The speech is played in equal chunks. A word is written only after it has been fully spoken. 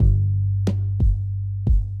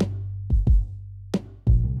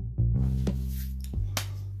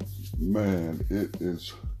Man, it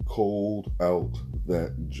is cold out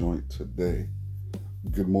that joint today.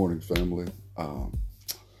 Good morning, family.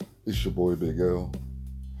 It's your boy Big L,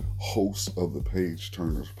 host of the Page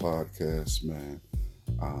Turners podcast, man.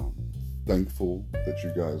 Thankful that you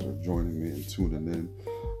guys are joining me and tuning in.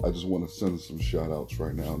 I just want to send some shout outs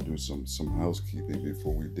right now and do some housekeeping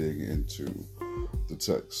before we dig into the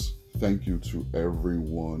text. Thank you to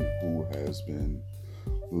everyone who has been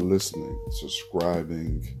listening,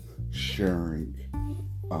 subscribing, sharing,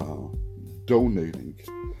 donating.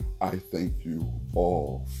 I thank you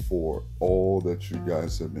all for all that you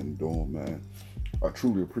guys have been doing, man. I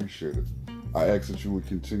truly appreciate it. I ask that you would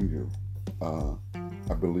continue.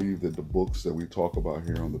 I believe that the books that we talk about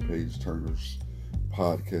here on the Page Turners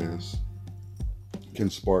podcast can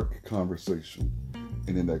spark conversation,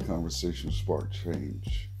 and in that conversation spark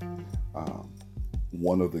change.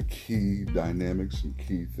 One of the key dynamics and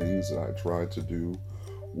key things that I try to do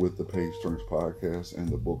with the Page Turners podcast and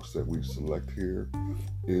the books that we select here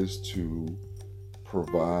is to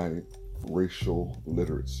provide racial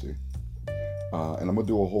literacy. And I'm going to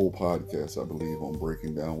do a whole podcast, I believe, on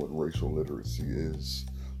breaking down what racial literacy is,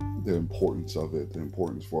 the importance of it, the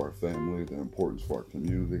importance for our family, the importance for our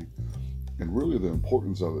community, and really the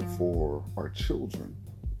importance of it for our children.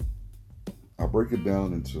 I break it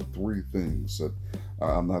down into three things that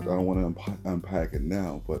I don't want to unpack it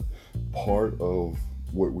now, but part of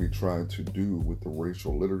what we try to do with the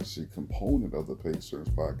racial literacy component of the Page Turners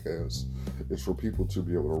podcast is for people to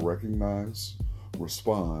be able to recognize,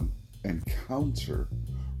 respond, and counter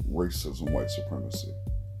racism, white supremacy.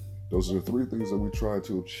 Those are the three things that we try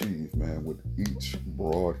to achieve, man, with each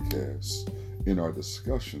broadcast in our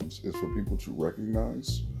discussions, is for people to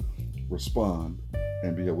recognize, respond,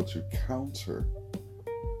 and be able to counter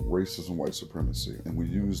racism, white supremacy. And we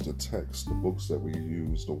use the text, the books that we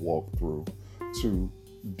use to walk through to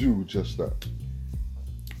do just that.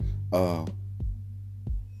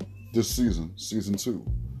 This season 2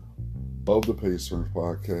 of the Page Turners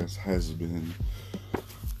podcast has been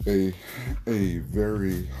a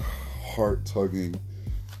very heart-tugging,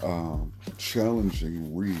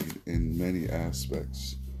 challenging read in many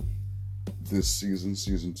aspects. This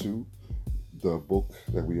season 2, the book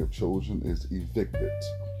that we have chosen is Evicted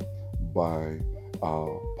by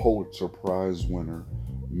Pulitzer Prize winner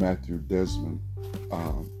Matthew Desmond.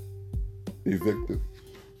 Evicted.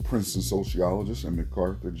 Princeton sociologist and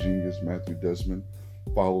MacArthur genius Matthew Desmond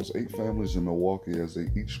follows 8 families in Milwaukee as they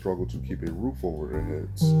each struggle to keep a roof over their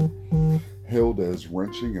heads. Hailed as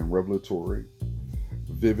wrenching and revelatory,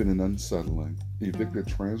 vivid and unsettling, Evicted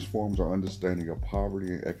transforms our understanding of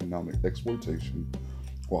poverty and economic exploitation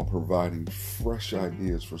while providing fresh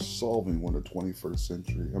ideas for solving one of 21st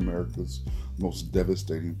century America's most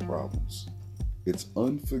devastating problems. Its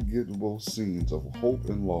unforgettable scenes of hope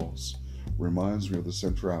and loss reminds me of the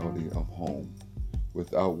centrality of home,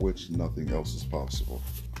 without which nothing else is possible.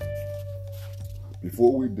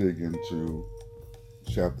 Before we dig into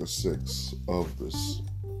chapter 6 of this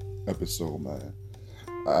episode, man,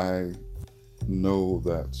 I know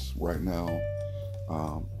that right now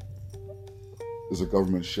there's a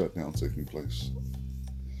government shutdown taking place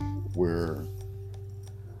where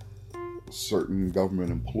certain government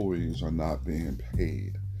employees are not being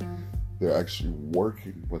paid. They're actually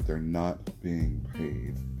working, but they're not being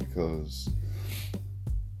paid because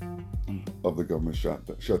of the government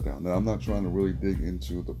shutdown. Now, I'm not trying to really dig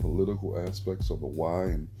into the political aspects of the why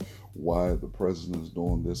and why the president is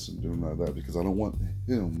doing this and doing that, because I don't want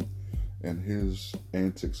him and his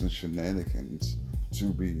antics and shenanigans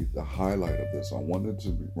to be the highlight of this. I want it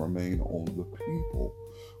to remain on the people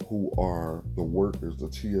who are the workers,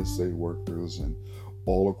 the TSA workers, and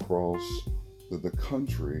all across the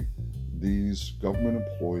country, these government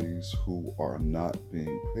employees who are not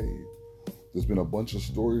being paid. There's been a bunch of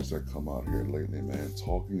stories that come out here lately, man,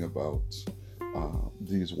 talking about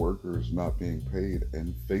these workers not being paid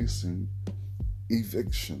and facing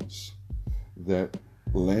evictions, that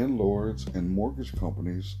landlords and mortgage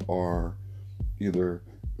companies are either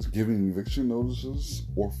giving eviction notices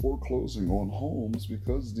or foreclosing on homes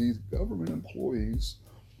because these government employees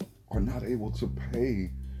are not able to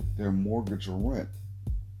pay their mortgage or rent.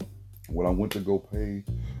 When I went to go pay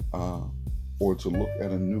or to look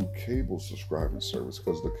at a new cable subscribing service,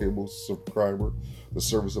 because the cable subscriber, the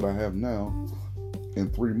service that I have now, in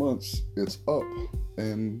 3 months, it's up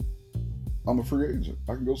and I'm a free agent.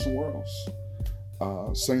 I can go somewhere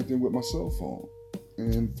else. Same thing with my cell phone.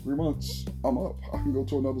 In 3 months, I'm up. I can go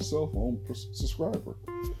to another cell phone subscriber.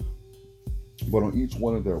 But on each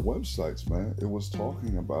one of their websites, man, it was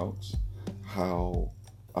talking about how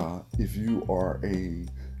if you are a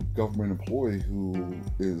government employee who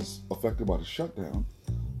is affected by the shutdown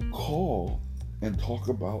call and talk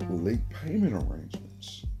about late payment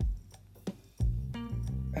arrangements.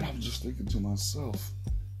 And I'm just thinking to myself,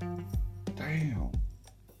 damn,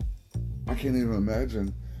 I can't even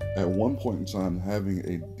imagine at one point in time having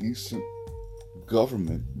a decent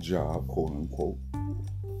government job, quote unquote,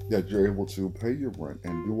 that you're able to pay your rent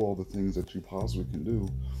and do all the things that you possibly can do.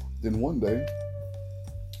 Then one day,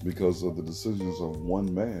 because of the decisions of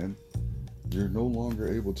one man, you're no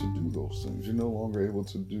longer able to do those things. You're no longer able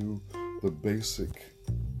to do the basic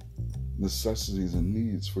necessities and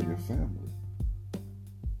needs for your family.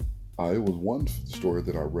 It was one story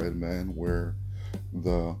that I read, man, where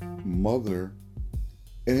the mother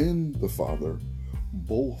and the father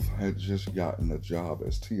both had just gotten a job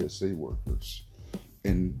as TSA workers.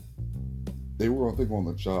 And they were, I think, on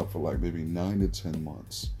the job for like maybe 9 to 10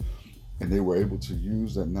 months. And they were able to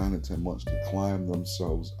use that 9 to 10 months to climb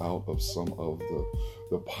themselves out of some of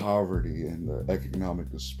the poverty and the economic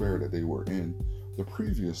despair that they were in the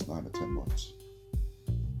previous 9 to 10 months.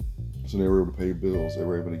 So they were able to pay bills. They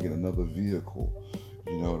were able to get another vehicle.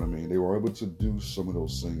 You know what I mean? They were able to do some of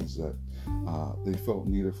those things that they felt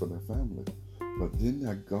needed for their family. But then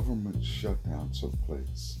that government shutdown took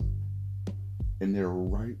place. And they're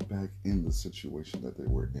right back in the situation that they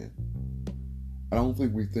were in. I don't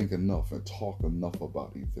think we think enough and talk enough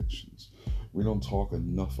about evictions. We don't talk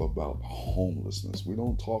enough about homelessness. We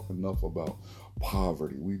don't talk enough about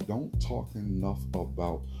poverty. We don't talk enough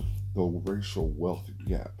about the racial wealth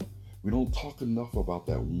gap. We don't talk enough about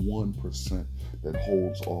that 1% that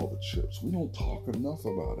holds all the chips. We don't talk enough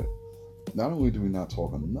about it. Not only do we not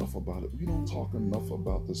talk enough about it, we don't talk enough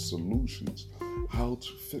about the solutions, how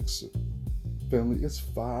to fix it. Family, it's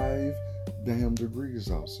 5 damn degrees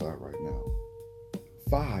outside right now.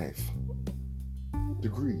 5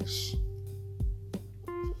 degrees.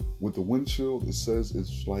 With the wind chill, it says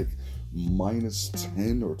it's like minus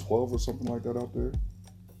 10 or 12 or something like that out there.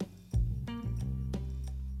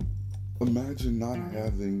 Imagine not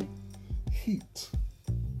having heat.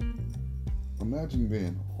 Imagine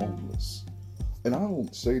being homeless. And I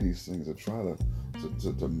don't say these things to try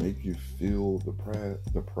to make you feel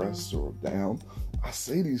depressed or down. I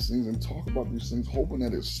say these things and talk about these things hoping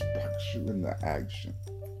that it sparks you into action.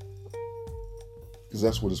 Because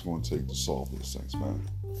that's what it's going to take to solve these things, man.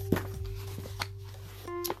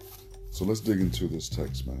 So let's dig into this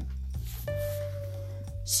text, man.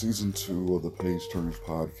 Season 2 of the Page Turners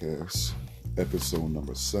podcast, episode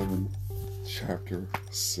number 7, chapter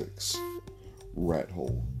 6, Rat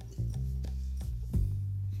Hole.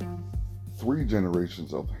 3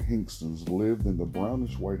 generations of Hinkstons lived in the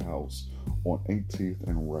brownish white house on 18th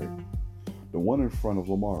and Wright, the one in front of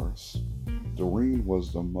Lamar's. Doreen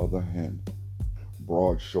was the mother hen,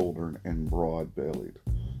 broad-shouldered and broad-bellied.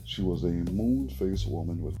 She was a moon-faced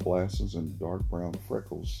woman with glasses and dark brown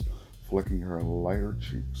freckles flecking her lighter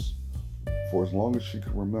cheeks. For as long as she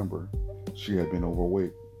could remember, she had been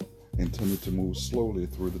overweight and tended to move slowly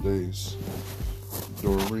through the days.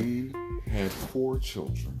 Doreen had 4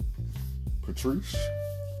 children: Patrice,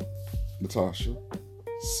 Natasha,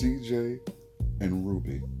 CJ, and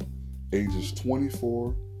Ruby, ages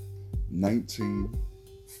 24, 19,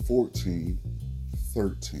 14,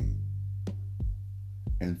 13,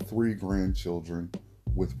 and 3 grandchildren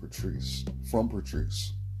from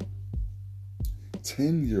Patrice.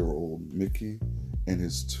 10-year-old Mickey and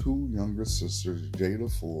his 2 younger sisters,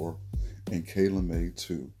 Jada 4 and Kayla May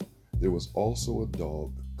 2. There was also a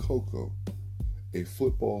dog, Coco, a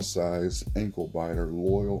football-sized ankle biter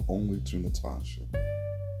loyal only to Natasha.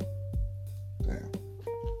 Damn.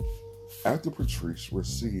 After Patrice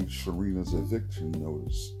received Sharina's eviction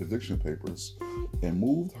papers, and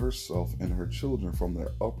moved herself and her children from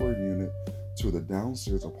their upper unit to the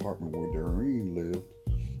downstairs apartment where Doreen lived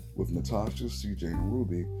with Natasha, CJ, and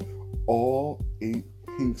Ruby, all 8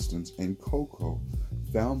 Hinkstons and Coco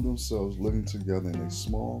found themselves living together in a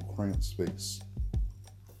small, cramped space.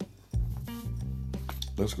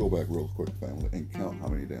 Let's go back real quick, family, and count how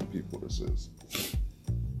many damn people this is.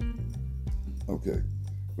 Okay,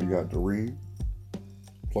 we got Doreen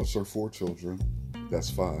plus her 4 children, that's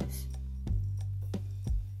 5.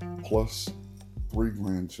 Plus 3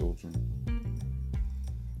 grandchildren,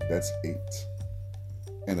 that's 8.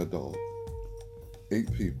 And a dog.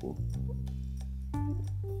 8 people.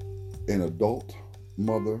 An adult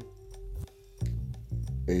mother,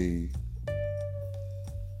 a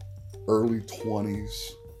early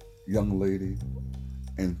 20s young lady,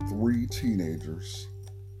 and 3 teenagers,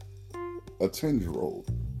 a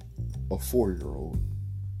 10-year-old, a 4-year-old,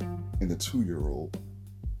 and a 2-year-old,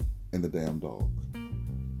 and the damn dog.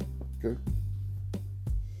 Okay?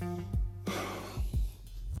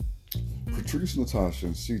 Patrice, Natasha,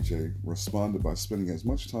 and CJ responded by spending as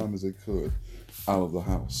much time as they could out of the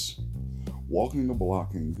house, walking the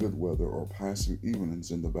block in good weather or passing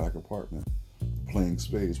evenings in the back apartment, playing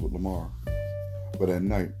spades with Lamar. But at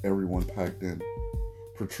night, everyone packed in.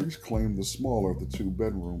 Patrice claimed the smaller of the two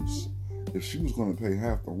bedrooms. If she was going to pay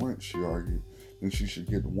half the rent, she argued, then she should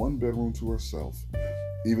get one bedroom to herself,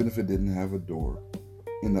 even if it didn't have a door.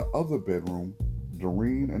 In the other bedroom,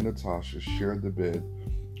 Doreen and Natasha shared the bed,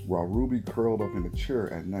 while Ruby curled up in a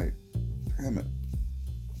chair at night. Damn it.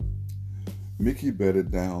 Mickey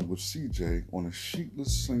bedded down with CJ on a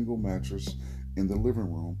sheetless single mattress in the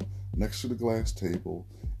living room next to the glass table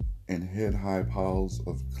and head-high piles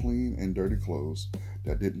of clean and dirty clothes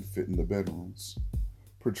that didn't fit in the bedrooms.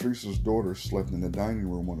 Patrice's daughter slept in the dining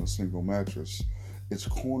room on a single mattress, its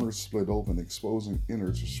corners split open, exposing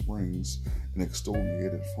innards of springs and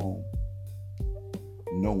exfoliated foam.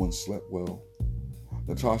 No one slept well.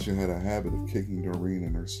 Natasha had a habit of kicking Doreen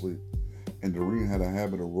in her sleep, and Doreen had a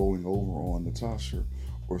habit of rolling over on Natasha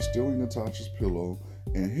or stealing Natasha's pillow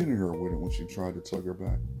and hitting her with it when she tried to tug her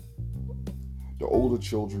back. The older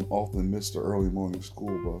children often missed the early morning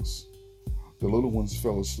school bus. The little ones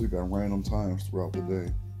fell asleep at random times throughout the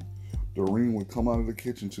day. Doreen would come out of the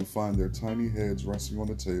kitchen to find their tiny heads resting on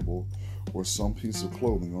the table or some piece of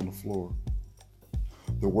clothing on the floor.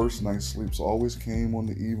 The worst night's sleeps always came on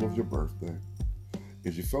the eve of your birthday.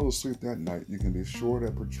 If you fell asleep that night, you can be sure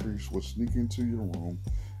that Patrice would sneak into your room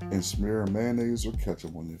and smear mayonnaise or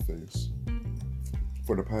ketchup on your face.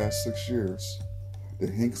 For the past 6 years, the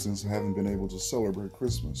Hinkstons haven't been able to celebrate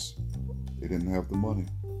Christmas. They didn't have the money.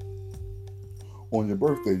 On your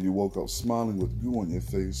birthday, you woke up smiling with goo on your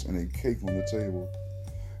face and a cake on the table.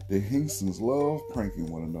 The Hinkstons love pranking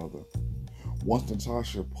one another. Once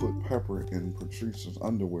Natasha put pepper in Patrice's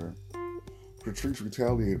underwear, Patrice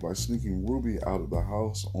retaliated by sneaking Ruby out of the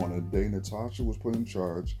house on a day Natasha was put in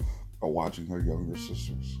charge of watching her younger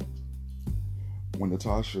sisters. When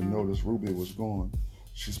Natasha noticed Ruby was gone,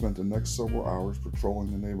 she spent the next several hours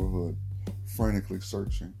patrolling the neighborhood, frantically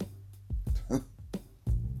searching. The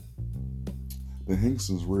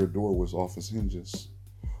Hinkstons' rear door was off its hinges.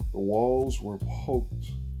 The walls were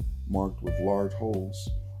marked with large holes.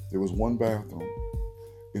 There was one bathroom.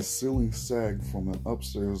 Its ceiling sagged from an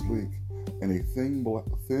upstairs leak, and a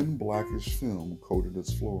thin blackish film coated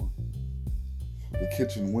its floor. The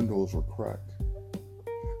kitchen windows were cracked.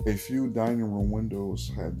 A few dining room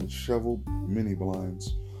windows had disheveled mini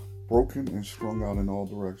blinds, broken and strung out in all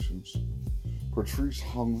directions. Patrice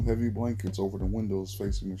hung heavy blankets over the windows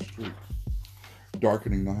facing the street,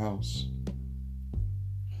 darkening the house.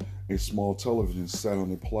 A small television sat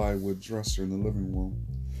on a plywood dresser in the living room,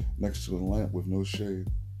 next to a lamp with no shade.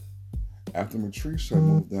 After Patrice had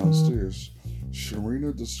moved downstairs,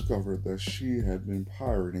 Sharina discovered that she had been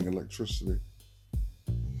pirating electricity.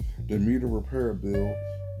 The meter repair bill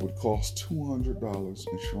would cost $200,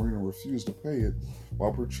 and Sharina refused to pay it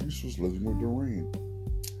while Patrice was living with Doreen.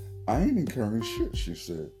 "I ain't incurring shit," she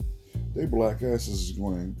said. "They black asses is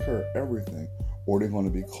going to incur everything, or they're going to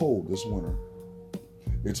be cold this winter."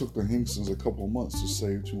 It took the Hinkstons a couple of months to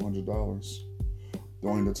save $200.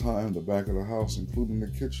 During the time, the back of the house, including the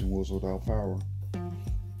kitchen, was without power.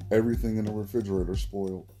 Everything in the refrigerator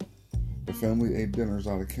spoiled. The family ate dinners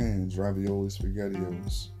out of cans, ravioli,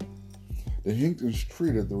 SpaghettiOs. The Hinktons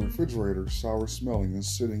treated the refrigerator sour-smelling and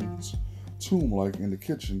sitting tomb-like in the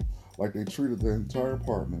kitchen like they treated the entire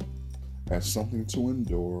apartment as something to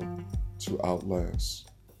endure, to outlast.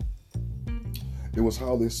 It was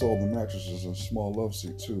how they saw the mattresses in Small Love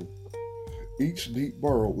Seat, too. Each deep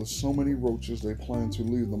burrow with so many roaches they planned to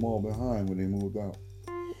leave them all behind when they moved out.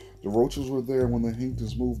 The roaches were there when the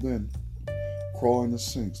Hinktons moved in, crawling the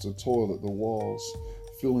sinks, the toilet, the walls,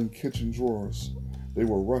 filling kitchen drawers. They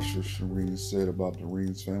were rushers, Shireen said about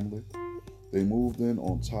Doreen's family. They moved in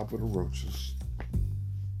on top of the roaches.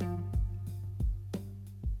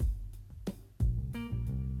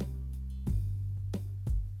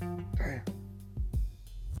 Damn.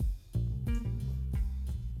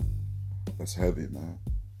 That's heavy, man.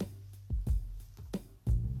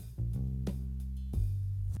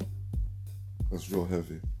 That's real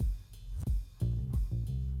heavy.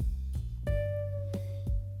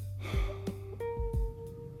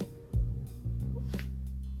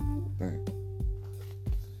 Dang.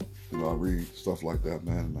 You know, I read stuff like that,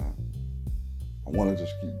 man, and I want to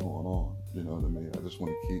just keep going on. You know what I mean? I just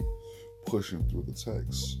want to keep pushing through the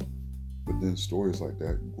text. But then stories like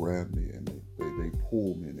that grab me, and they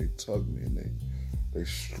pull me, and they tug me, and they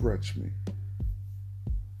stretch me.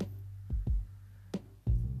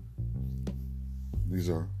 These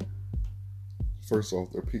are, first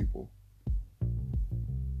off, they're people.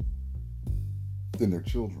 than their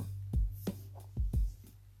children.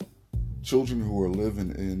 Children who are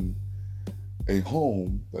living in a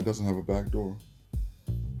home that doesn't have a back door.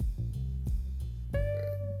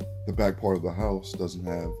 The back part of the house doesn't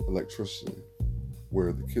have electricity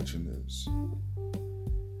where the kitchen is.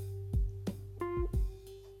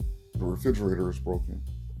 The refrigerator is broken.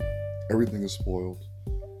 Everything is spoiled.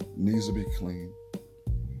 Needs to be cleaned.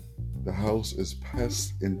 The house is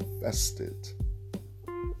pest infested.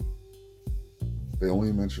 They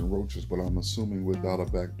only mention roaches, but I'm assuming without a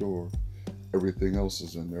back door, everything else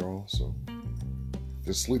is in there also.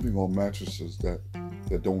 They're sleeping on mattresses that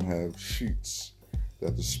don't have sheets,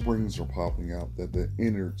 that the springs are popping out, that the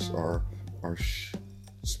innards are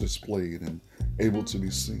displayed and able to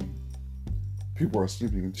be seen. People are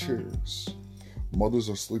sleeping in chairs.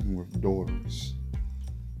 Mothers are sleeping with daughters.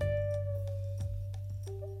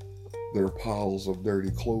 There are piles of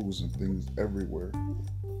dirty clothes and things everywhere.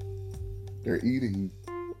 They're eating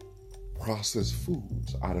processed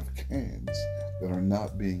foods out of cans that are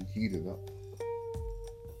not being heated up.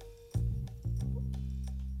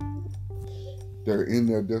 They're in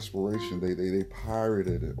their desperation. They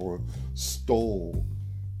pirated it or stole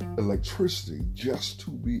electricity just to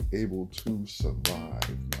be able to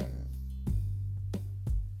survive,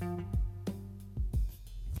 man.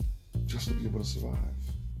 Just to be able to survive.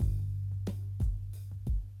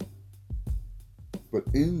 But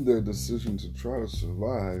in their decision to try to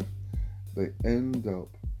survive, they end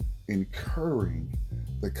up incurring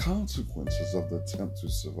the consequences of the attempt to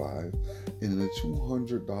survive in a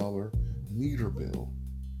 $200 meter bill.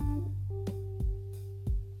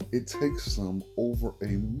 It takes them over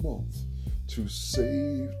a month to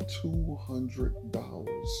save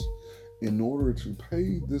 $200 in order to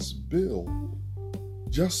pay this bill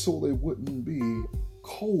just so they wouldn't be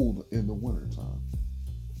cold in the wintertime.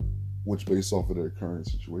 Which, based off of their current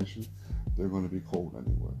situation, they're going to be cold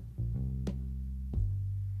anyway.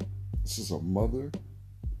 This is a mother,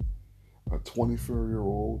 a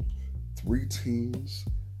 24-year-old, 3 teens,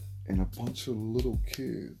 and a bunch of little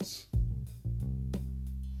kids.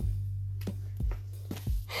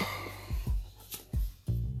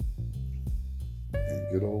 And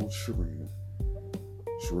good old Sharina.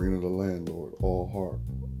 Sharina the landlord, all heart.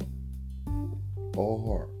 All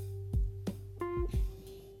heart.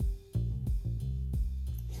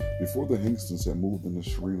 Before the Hinkstons had moved into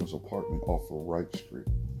Sharina's apartment off of Wright Street,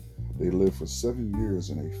 they lived for 7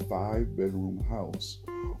 years in a 5-bedroom house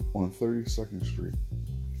on 32nd Street.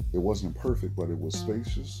 It wasn't perfect, but it was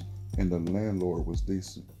spacious, and the landlord was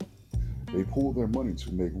decent. They pooled their money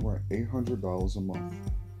to make rent $800 a month.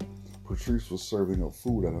 Patrice was serving up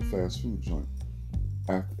food at a fast food joint,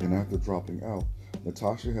 and after dropping out,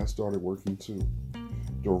 Natasha had started working too.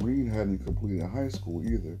 Doreen hadn't completed high school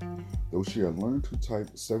either, though she had learned to type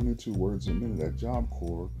 72 words a minute at Job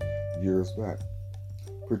Corps years back.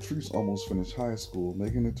 Patrice almost finished high school,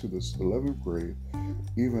 making it to the 11th grade,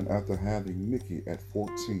 even after having Nikki at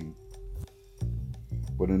 14.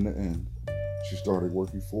 But in the end, she started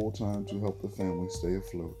working full-time to help the family stay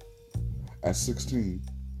afloat. At 16,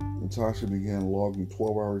 Natasha began logging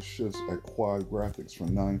 12-hour shifts at Quad Graphics for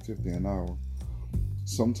 $9.50 an hour,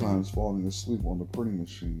 sometimes falling asleep on the printing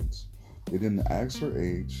machines. They didn't ask her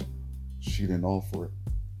age. She didn't offer it.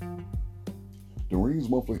 Doreen's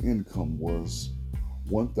monthly income was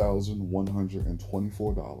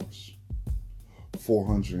 $1,124,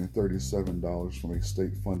 $437 from a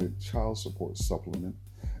state-funded child support supplement,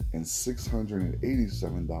 and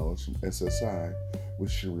 $687 from SSI,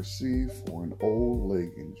 which she received for an old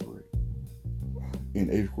leg injury. In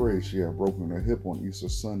 8th grade, she had broken her hip on Easter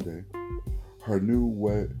Sunday. Her new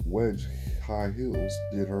wedge high heels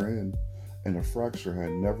did her in, and the fracture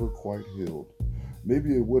had never quite healed.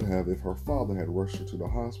 Maybe it would have if her father had rushed her to the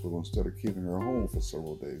hospital instead of keeping her home for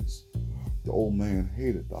several days. The old man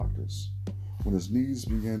hated doctors. When his knees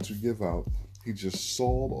began to give out, he just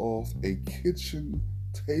sawed off a kitchen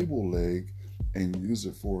table leg and used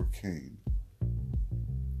it for a cane.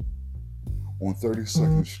 On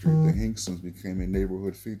 32nd Street, the Hinkstons became a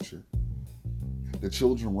neighborhood feature. The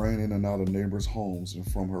children ran in and out of neighbors' homes, and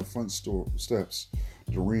from her front steps,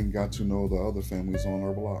 Doreen got to know the other families on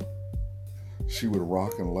her block. She would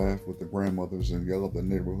rock and laugh with the grandmothers and yell at the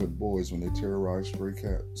neighborhood boys when they terrorized stray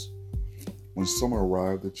cats. When summer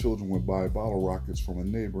arrived, the children would buy bottle rockets from a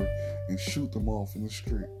neighbor and shoot them off in the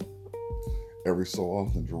street. Every so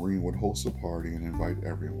often, Doreen would host a party and invite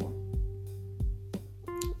everyone.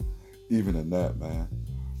 Even in that, man,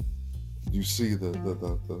 you see the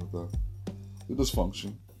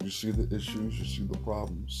dysfunction, you see the issues, you see the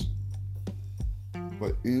problems.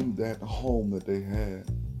 But in that home that they had,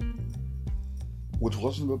 which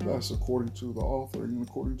wasn't the best according to the author and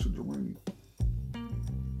according to Doreen.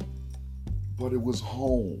 But it was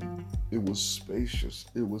home. It was spacious.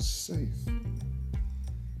 It was safe.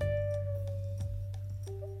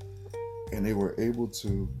 And they were able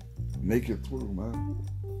to make it through, man.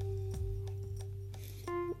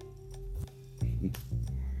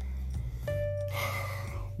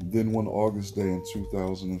 Then one August day in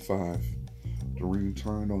 2005, Doreen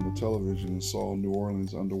turned on the television and saw New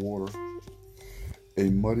Orleans underwater. A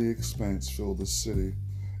muddy expanse filled the city,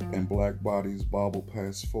 and black bodies bobbled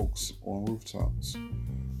past folks on rooftops.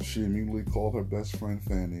 She immediately called her best friend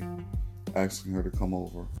Fanny, asking her to come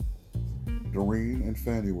over. Doreen and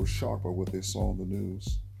Fanny were shocked by what they saw in the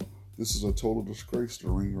news. This is a total disgrace,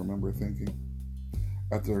 Doreen remembered thinking.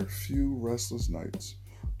 After a few restless nights,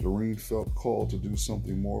 Doreen felt called to do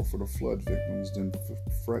something more for the flood victims than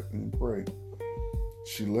fret and pray.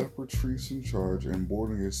 She left Patrice in charge and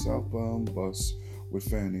boarding a southbound bus with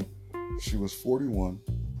Fanny. She was 41.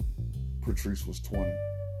 Patrice was 20.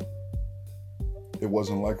 It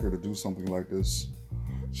wasn't like her to do something like this.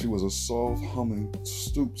 She was a soft, humming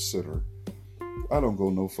stoop sitter. I don't go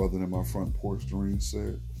no further than my front porch, Doreen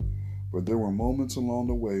said. But there were moments along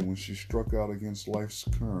the way when she struck out against life's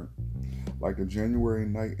current, like a January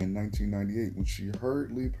night in 1998 when she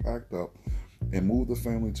hurriedly packed up and moved the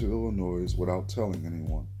family to Illinois without telling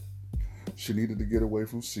anyone. She needed to get away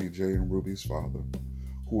from CJ and Ruby's father,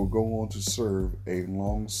 who would go on to serve a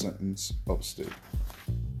long sentence upstate.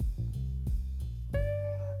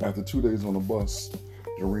 After 2 days on the bus,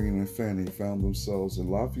 Doreen and Fanny found themselves in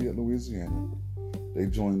Lafayette, Louisiana. They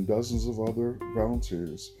joined dozens of other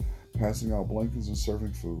volunteers, passing out blankets and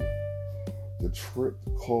serving food. The trip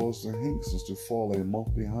caused the Hinkses to fall a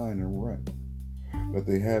month behind in rent, but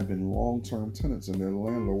they had been long-term tenants and their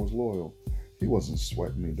landlord was loyal. He wasn't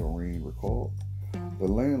sweating me, Doreen recalled. The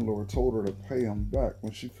landlord told her to pay him back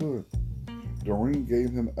when she could. Doreen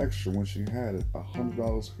gave him extra when she had it,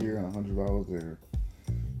 $100 here and $100 there.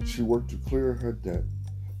 She worked to clear her debt,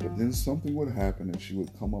 but then something would happen and she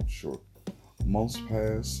would come up short. Months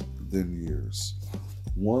passed, then years.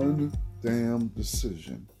 One damn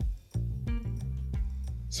decision.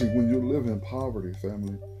 See, when you live in poverty,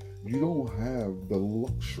 family, you don't have the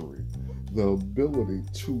luxury, the ability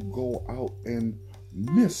to go out and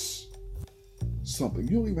miss something.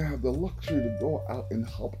 You don't even have the luxury to go out and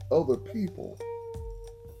help other people.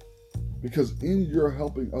 Because in your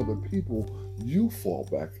helping other people, you fall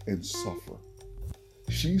back and suffer.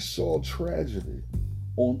 She saw tragedy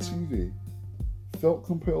on TV, felt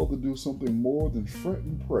compelled to do something more than fret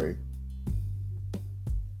and pray,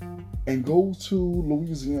 and go to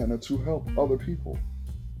Louisiana to help other people.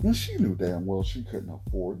 Now, she knew damn well she couldn't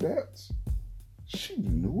afford that. She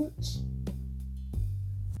knew it.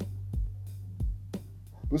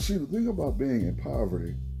 But see, the thing about being in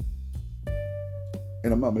poverty,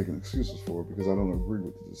 and I'm not making excuses for it because I don't agree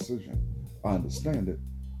with the decision. I understand it.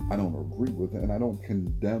 I don't agree with it, and I don't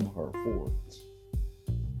condemn her for it.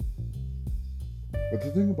 But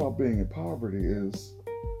the thing about being in poverty is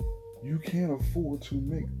you can't afford to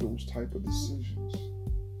make those type of decisions.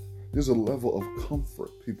 There's a level of comfort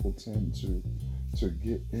people tend to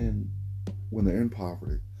get in when they're in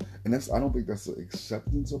poverty. And I don't think that's the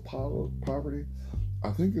acceptance of poverty.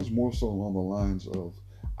 I think it's more so along the lines of,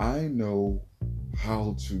 I know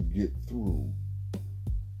how to get through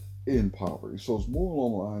in poverty. So it's more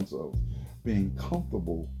along the lines of being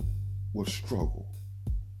comfortable with struggle.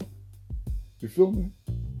 You feel me?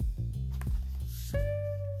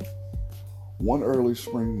 One early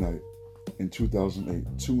spring night in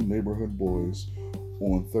 2008, two neighborhood boys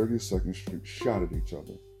on 32nd Street shot at each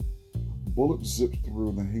other. Bullets zipped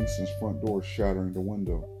through the Hinkses' front door, shattering the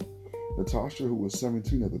window. Natasha, who was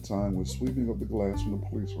 17 at the time, was sweeping up the glass when the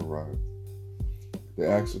police arrived. They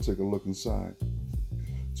asked her to take a look inside.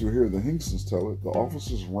 To hear the Hinkses tell it, the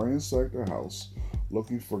officers ransacked their house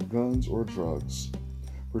looking for guns or drugs.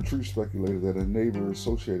 Patrice speculated that a neighbor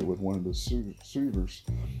associated with one of the suitors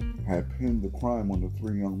had pinned the crime on the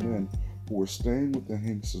three young men who were staying with the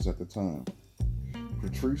Hinkses at the time.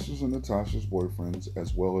 Patrice's and Natasha's boyfriends,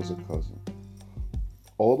 as well as a cousin.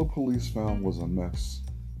 All the police found was a mess.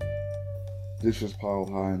 Dishes piled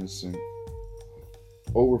high in the sink,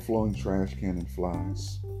 overflowing trash can and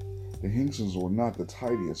flies. The Hinkses were not the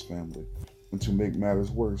tidiest family, and to make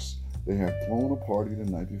matters worse, they had thrown a party the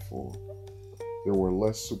night before. There were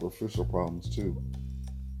less superficial problems too.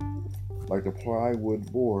 Like the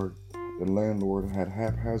plywood board the landlord had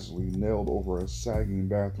haphazardly nailed over a sagging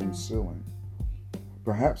bathroom ceiling.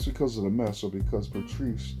 Perhaps because of the mess, or because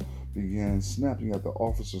Patrice began snapping at the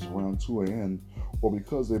officers around 2 a.m., or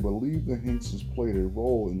because they believed the Hinkses played a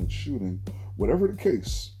role in the shooting Whatever the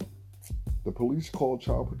case, the police called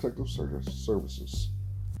Child Protective Services.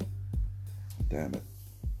 Damn it.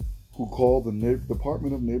 Who called the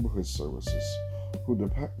Department of Neighborhood Services, who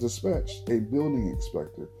dispatched a building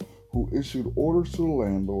inspector, who issued orders to the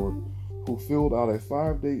landlord, who filled out a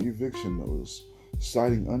 5-day eviction notice,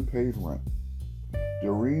 citing unpaid rent.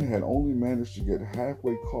 Doreen had only managed to get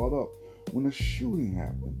halfway caught up when a shooting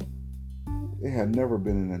happened. They had never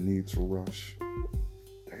been in a need to rush.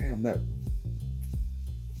 Damn, boy,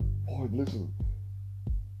 listen.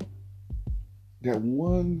 That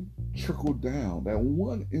one trickle down, that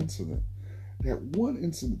one incident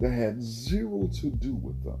that had zero to do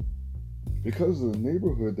with them. Because of the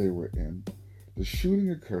neighborhood they were in, the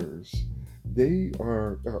shooting occurs, they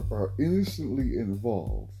are innocently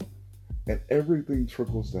involved, and everything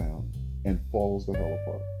trickles down and falls the hell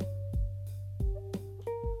apart.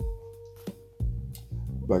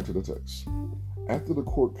 Back to the text. After the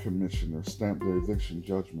court commissioner stamped their eviction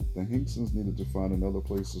judgment, the Hinksons needed to find another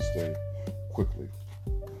place to stay quickly.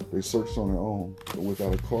 They searched on their own, but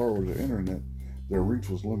without a car or the internet, their reach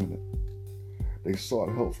was limited. They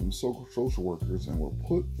sought help from social workers and were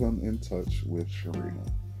put them in touch with Sharina.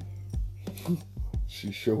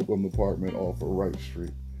 She showed them the apartment off of Wright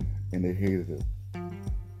Street, and they hated it.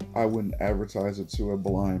 I wouldn't advertise it to a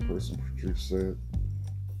blind person, Patrice said.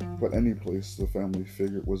 But any place the family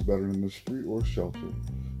figured was better than the street or shelter,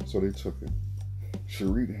 so they took it.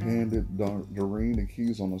 Sharit handed Doreen the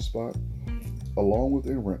keys on the spot, along with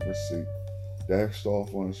a rent receipt, dashed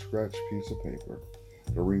off on a scratched piece of paper.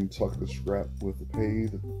 Doreen tucked the scrap with the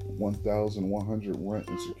paid $1,100 rent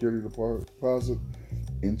and security deposit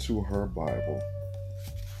into her Bible.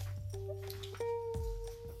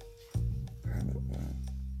 Damn it, man.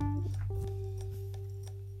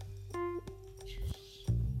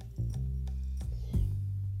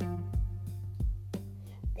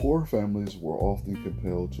 Poor families were often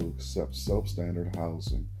compelled to accept substandard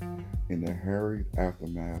housing in the harried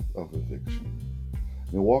aftermath of eviction.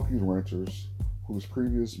 Milwaukee's renters, whose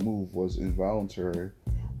previous move was involuntary,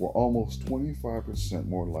 were almost 25%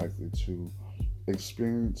 more likely to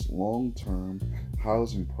experience long-term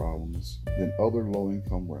housing problems than other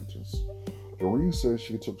low-income renters. Doreen says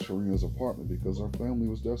she took Sharina's apartment because her family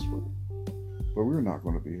was desperate. But we're not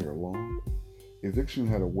going to be here long. Eviction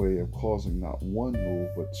had a way of causing not one move,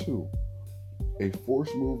 but two. A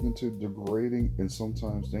forced move into degrading and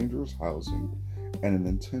sometimes dangerous housing, and an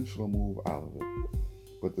intentional move out of it.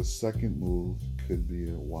 But the second move could be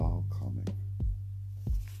a while coming.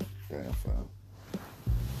 Damn, fam.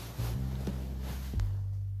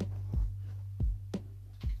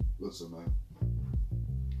 Listen, man.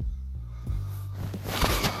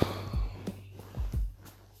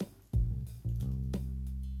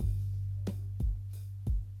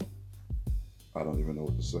 I don't even know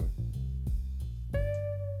what to say.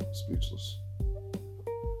 Speechless.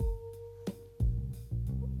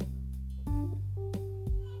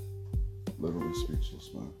 Literally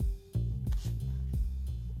speechless, man.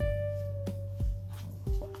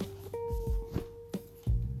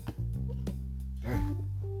 Hey.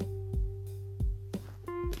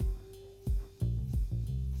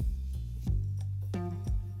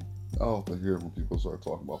 I often hear when people start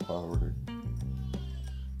talking about poverty.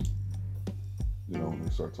 You know, when they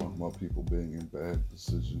start talking about people being in bad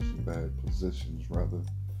decisions and bad positions, rather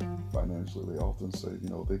financially, they often say, you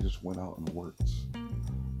know, they just went out and worked,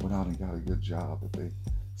 went out and got a good job. If they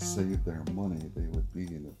saved their money, they would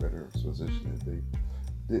be in a better position. If they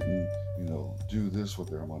didn't, you know, do this with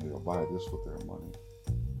their money or buy this with their money,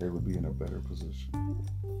 they would be in a better position.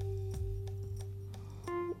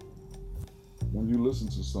 When you listen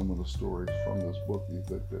to some of the stories from this book,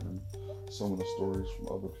 Evicted, and some of the stories from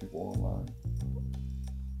other people online,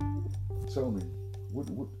 tell me,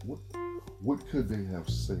 what could they have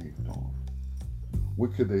saved on?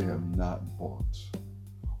 What could they have not bought?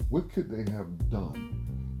 What could they have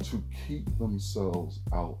done to keep themselves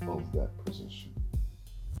out of that position?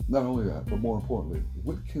 Not only that, but more importantly,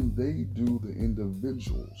 what can they do, the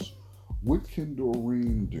individuals? What can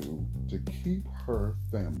Doreen do to keep her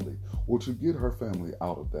family, or to get her family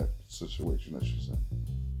out of that situation that she's in?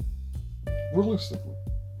 Realistically,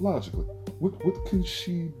 logically, what can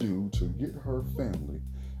she do to get her family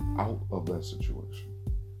out of that situation?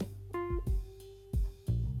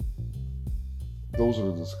 Those are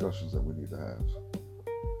the discussions that we need to have.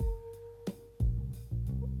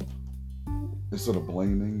 Instead of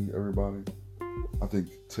blaming everybody, I think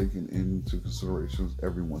taking into consideration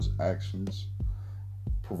everyone's actions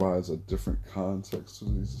provides a different context to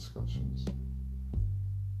these discussions.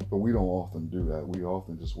 But we don't often do that. We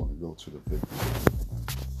often just want to go to the victim.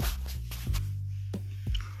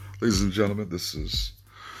 Ladies and gentlemen, this is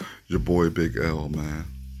your boy Big L, man.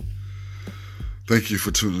 Thank you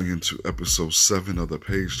for tuning into episode 7 of the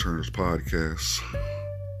Page Turners podcast.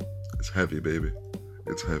 It's heavy, baby.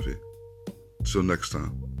 It's heavy. Till next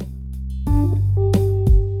time.